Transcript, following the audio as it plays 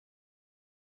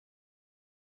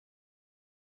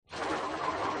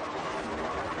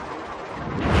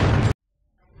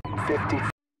50.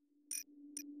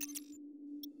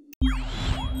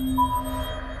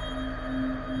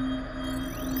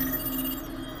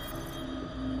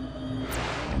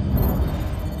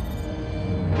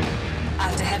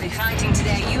 After heavy fighting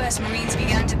today, U.S. Marines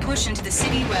began to push into the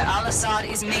city where al-Assad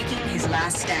is making his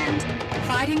last stand.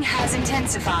 Fighting has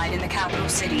intensified in the capital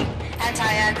city.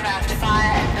 Anti-aircraft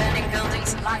fire and burning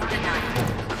buildings light the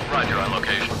night. Roger on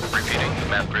location. Repeating,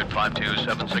 map grid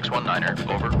 527619er.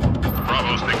 Over.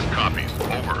 Bravo 6 copies.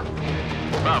 Over.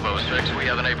 Bravo 6, we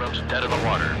have an Abrams dead in the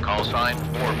water. Call sign,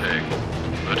 War Pig.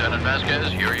 Lieutenant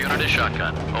Vasquez, your unit is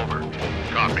shotgun. Over.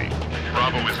 Copy.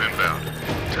 Bravo is inbound.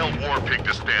 Tell War Pig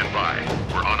to stand by.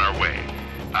 We're on our way.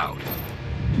 Out.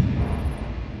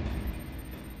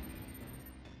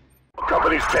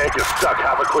 Company's tank is stuck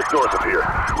half a click north of here.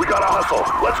 We gotta hustle.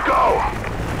 Let's go!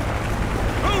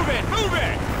 Move it! Move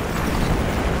it!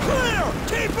 Clear!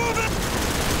 Keep moving!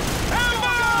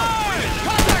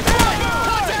 Contact flight!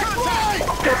 Contact flight!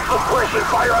 Get suppression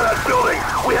fire on that building!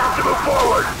 We have to move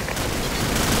forward!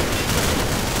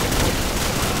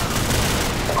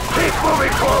 Keep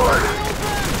moving forward!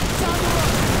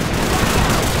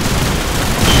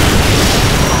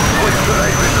 Switch to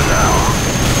night vision now!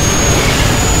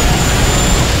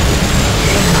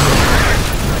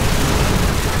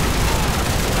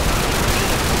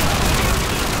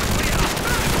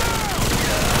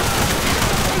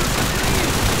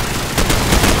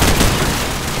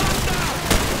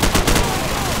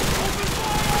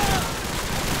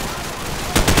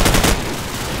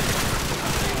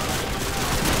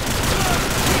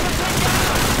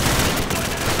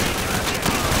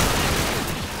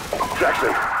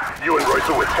 Jackson, you and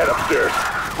Roysowitz head upstairs.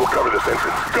 We'll cover this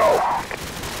entrance. Go!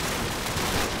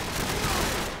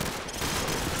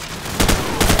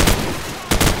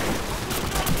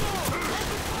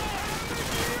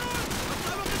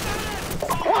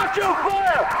 Watch your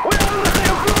fire! We're on the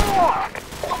same floor!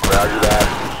 Roger that.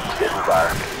 Getting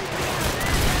fire.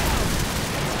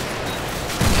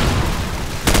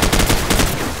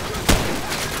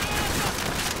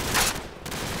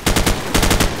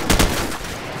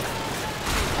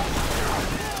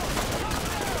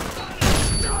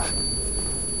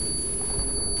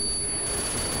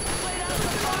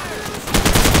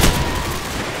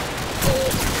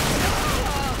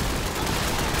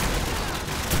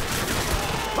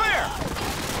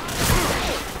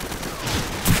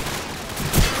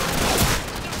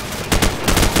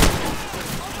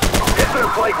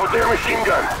 Flank with their machine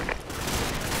gun.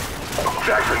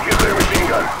 Jackson, get their machine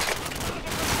gun.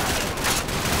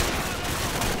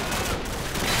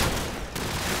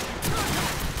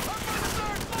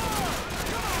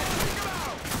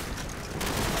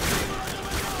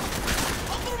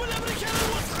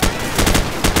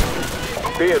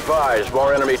 Be advised,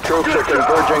 more enemy troops are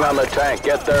converging on the tank.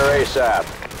 Get there ASAP.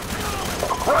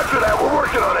 Roger that, we're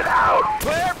working on it. Out.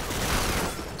 Clear!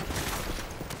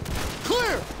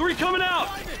 Clear! 3 coming out!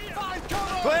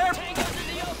 Clear!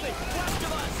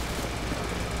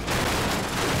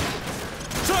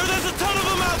 Sir, there's a ton of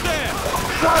them out there!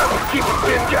 Shut up! Keep them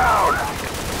pinned down!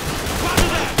 Roger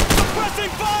that! Suppressing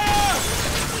fire!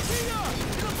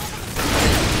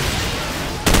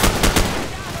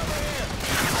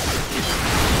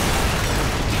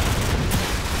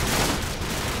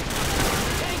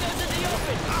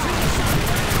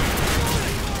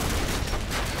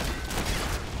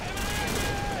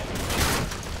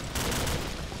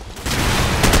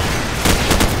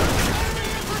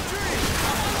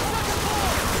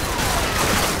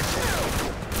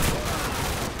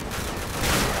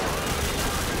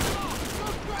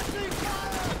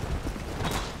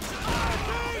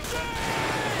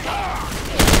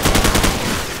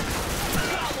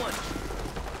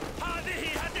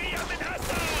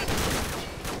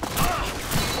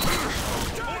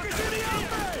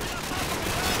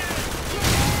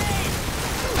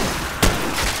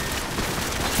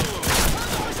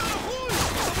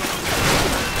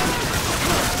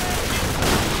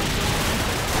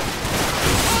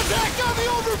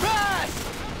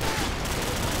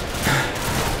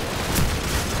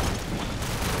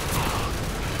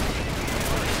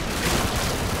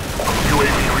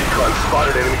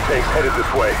 Spotted enemy tanks headed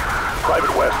this way.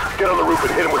 Private West, get on the roof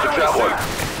and hit him with the javelin.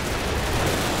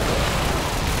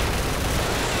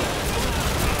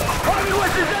 Private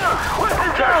West is down! West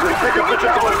is down! Jackson, pick up the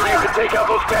javelin so you can take out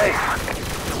those tanks!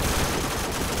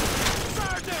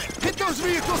 Hit those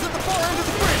vehicles at the far end of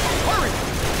the bridge! Hurry!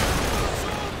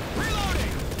 Reloading!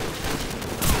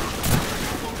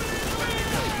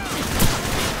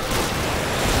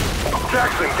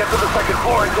 Jackson, get to the second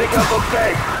floor and take out those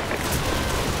tanks!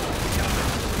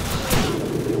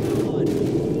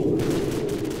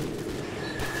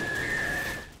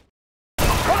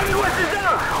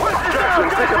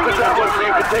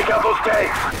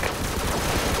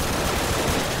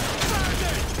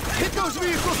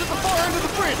 vehicles at the far end of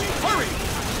the bridge! Hurry!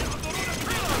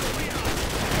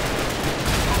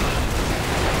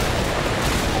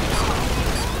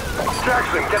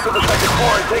 Jackson, get to the second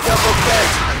floor and take out those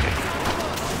tanks!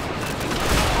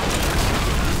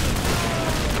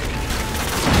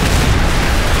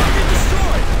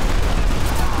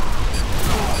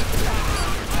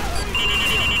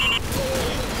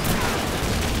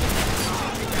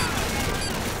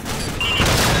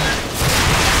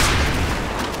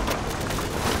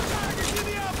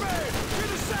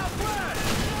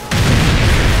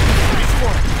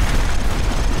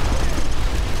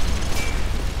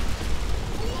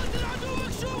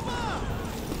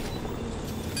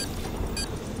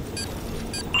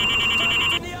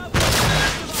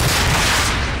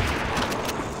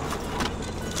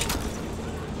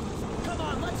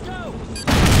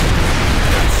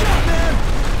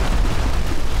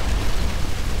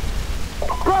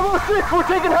 We're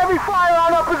taking heavy fire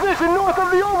on our position north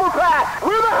of the overpass!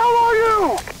 Where the hell are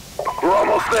you? We're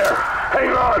almost there.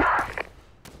 Hang on!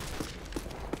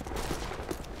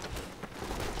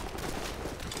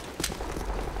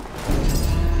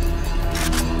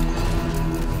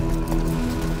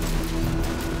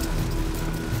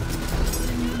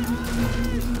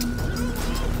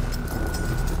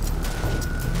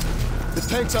 The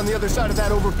tank's on the other side of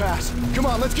that overpass. Come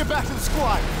on, let's get back to the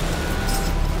squad.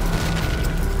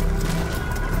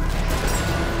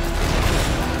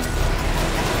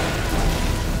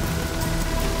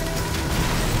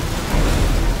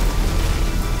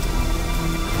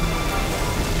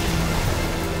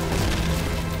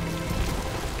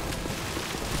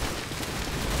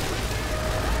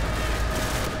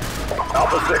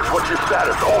 Alpha 6, what's your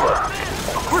status? Over.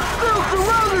 We're still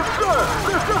surrounded, sir!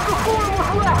 There's just a four of us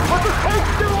left, but the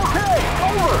tank's still okay!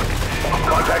 Over!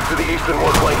 Contacts to the east and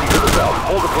we're flanking to the south.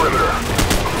 Hold the perimeter.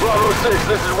 Bravo 6,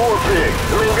 this is War Pig.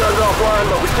 The main gun's offline,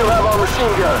 but we still have our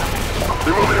machine gun.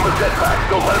 They're moving in with jetpacks.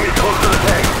 Don't let them get close to the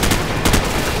tank.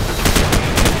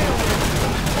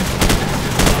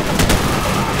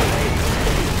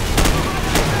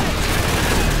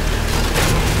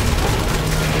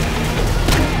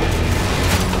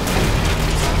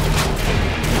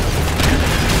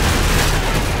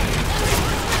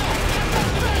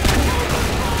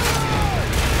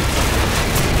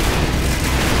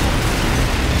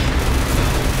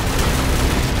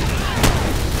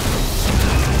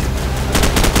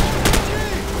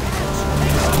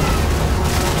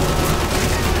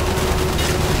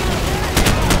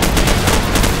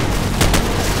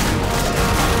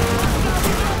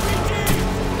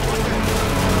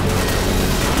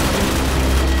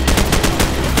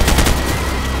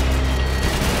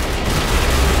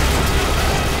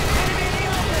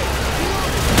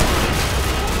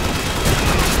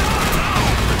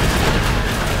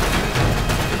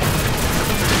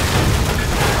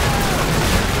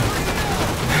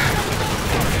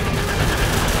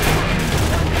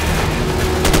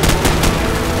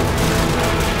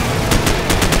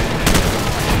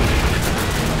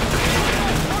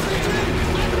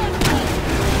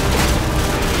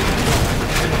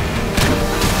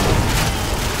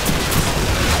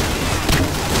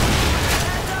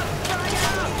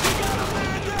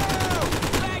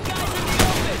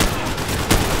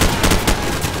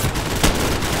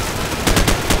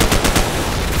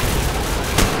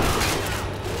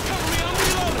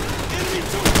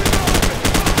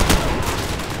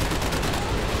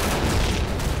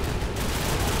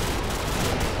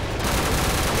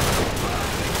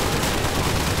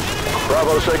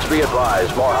 Bravo 6, be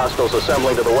advised. More hostiles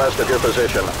assembling to the west of your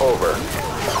position. Over.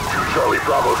 Charlie,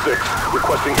 Bravo 6,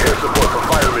 requesting air support for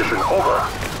fire mission. Over.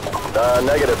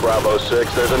 Negative, Bravo 6.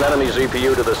 There's an enemy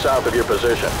ZPU to the south of your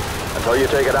position. Until you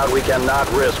take it out, we cannot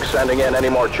risk sending in any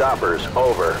more choppers.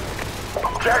 Over.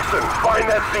 Jackson, find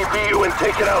that CPU and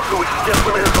take it out so we can get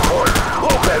some air support.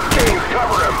 Lopez, Gaines,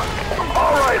 cover him.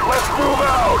 All right, let's move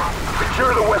out.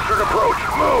 Secure the western approach.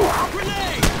 Move.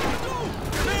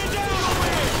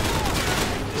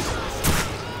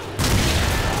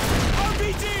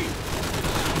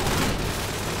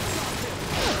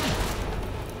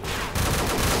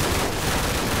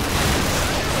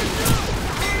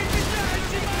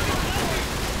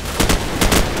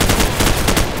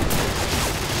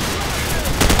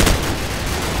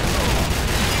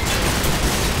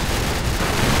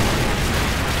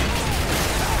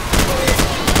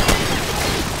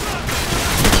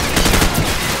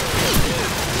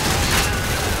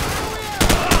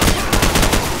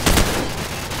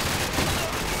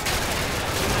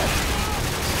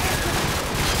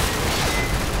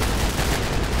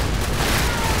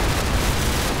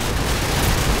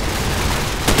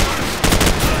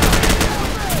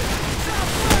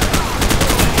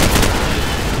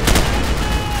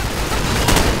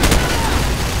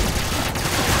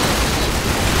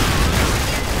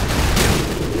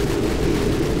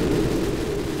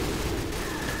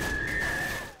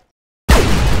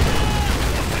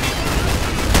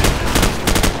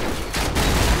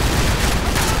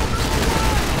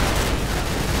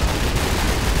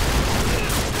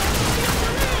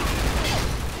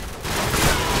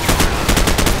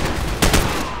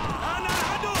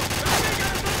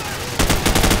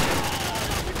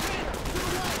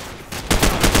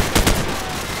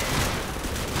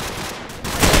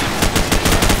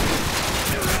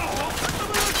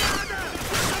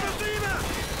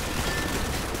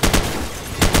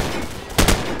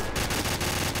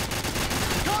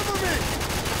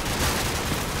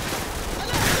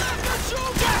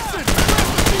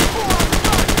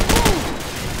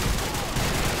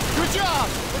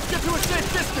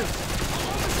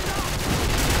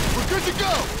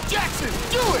 go! Jackson,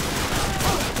 do it!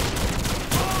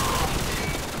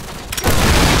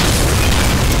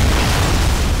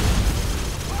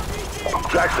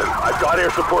 Jackson, I've got air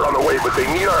support on the way, but they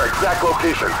need our exact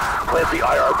location. Plant the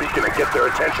IR beacon and get their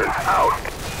attention. Out.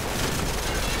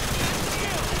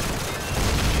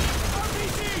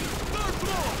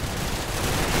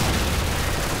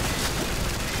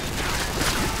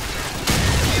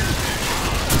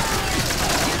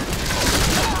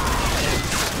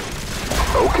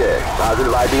 Okay,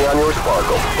 positive ID on your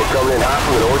Sparkle. We're coming in hot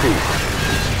from the northeast.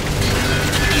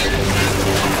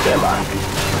 Stand by.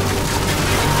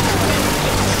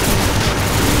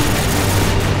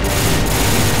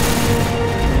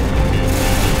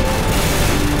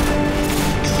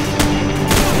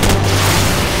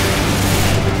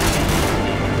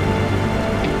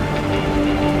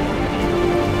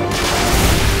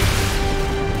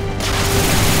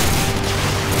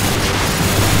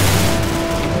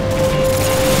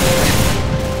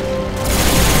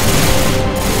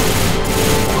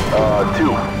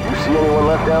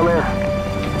 Down there?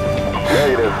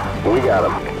 Negative. We got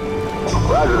him.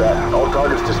 Roger that. All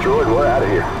targets destroyed and we're out of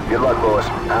here. Good luck, boys.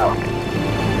 Out.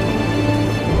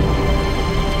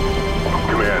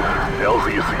 Command,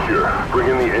 LZ is secure. Bring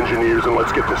in the engineers and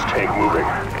let's get this tank moving.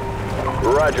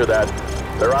 Roger that.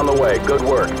 They're on the way. Good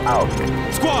work. Out.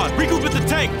 Squad, regroup at the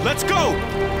tank. Let's go!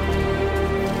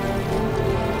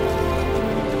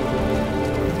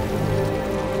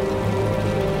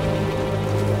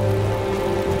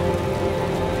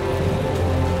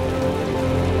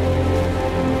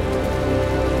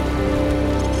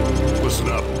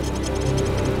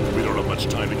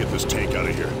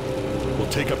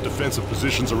 Defensive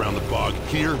positions around the bog.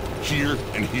 Here, here,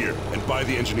 and here. And buy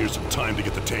the engineers some time to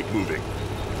get the tank moving.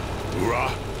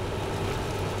 Hoorah!